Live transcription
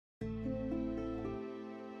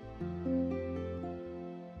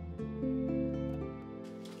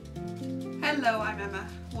Hello, I'm Emma.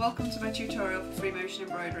 Welcome to my tutorial for free motion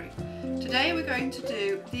embroidery. Today we're going to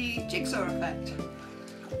do the jigsaw effect.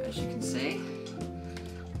 As you can see,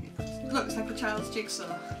 it looks like a child's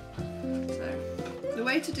jigsaw. So the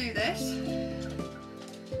way to do this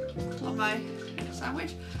on my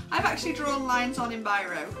sandwich, I've actually drawn lines on in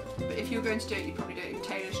biro, but if you're going to do it, you probably do it in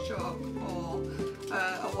tailor's chalk or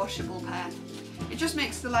a washable pen. It just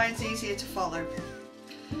makes the lines easier to follow.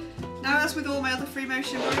 Now, as with all my other free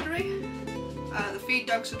motion embroidery, the feed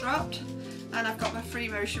dogs are dropped and I've got my free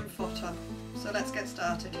motion foot on. So let's get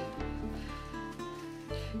started.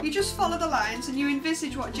 You just follow the lines and you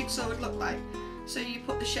envisage what a jigsaw would look like, so you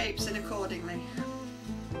put the shapes in accordingly.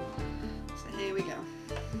 So here we go.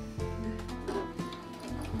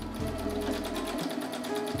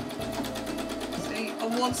 So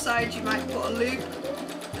on one side you might put a loop,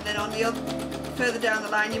 and then on the other, further down the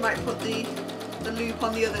line, you might put the loop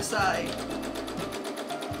on the other side.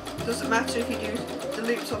 It doesn't matter if you do the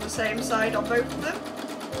loops on the same side on both of them.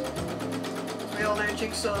 We all know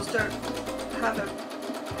jigsaws don't have a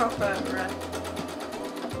proper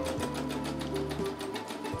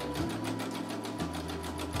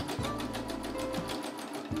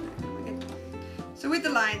so with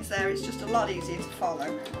the lines there, it's just a lot easier to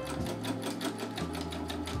follow.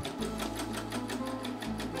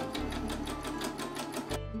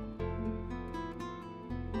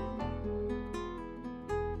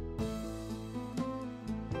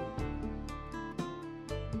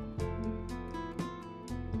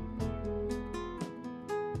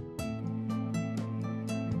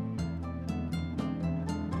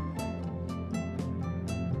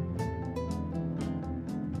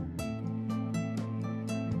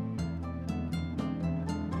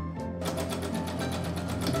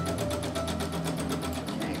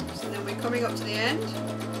 Coming up to the end,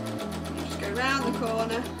 you just go round the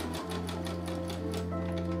corner.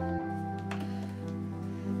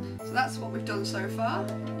 So that's what we've done so far.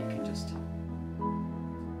 You can just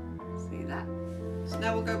see that. So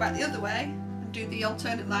now we'll go back the other way and do the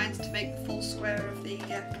alternate lines to make the full square of the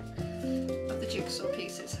jigsaw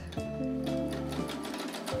pieces.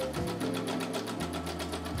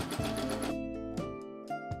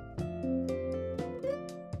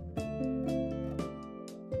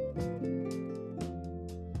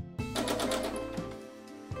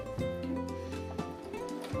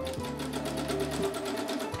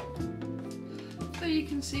 So you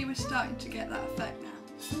can see we're starting to get that effect now.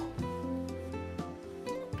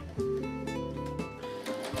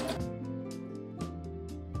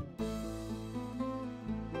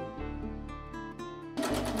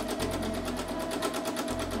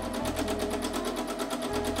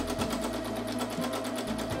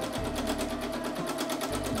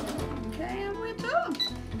 Okay, and we're done.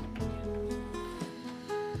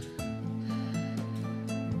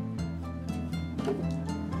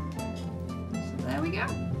 There we go.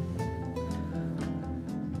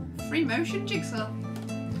 Free motion jigsaw.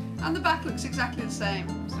 And the back looks exactly the same,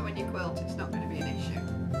 so when you quilt it's not going to be an issue.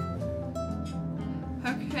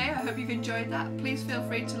 Okay, I hope you've enjoyed that. Please feel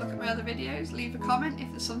free to look at my other videos, leave a comment if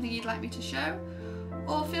there's something you'd like me to show,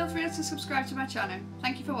 or feel free to subscribe to my channel.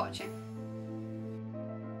 Thank you for watching.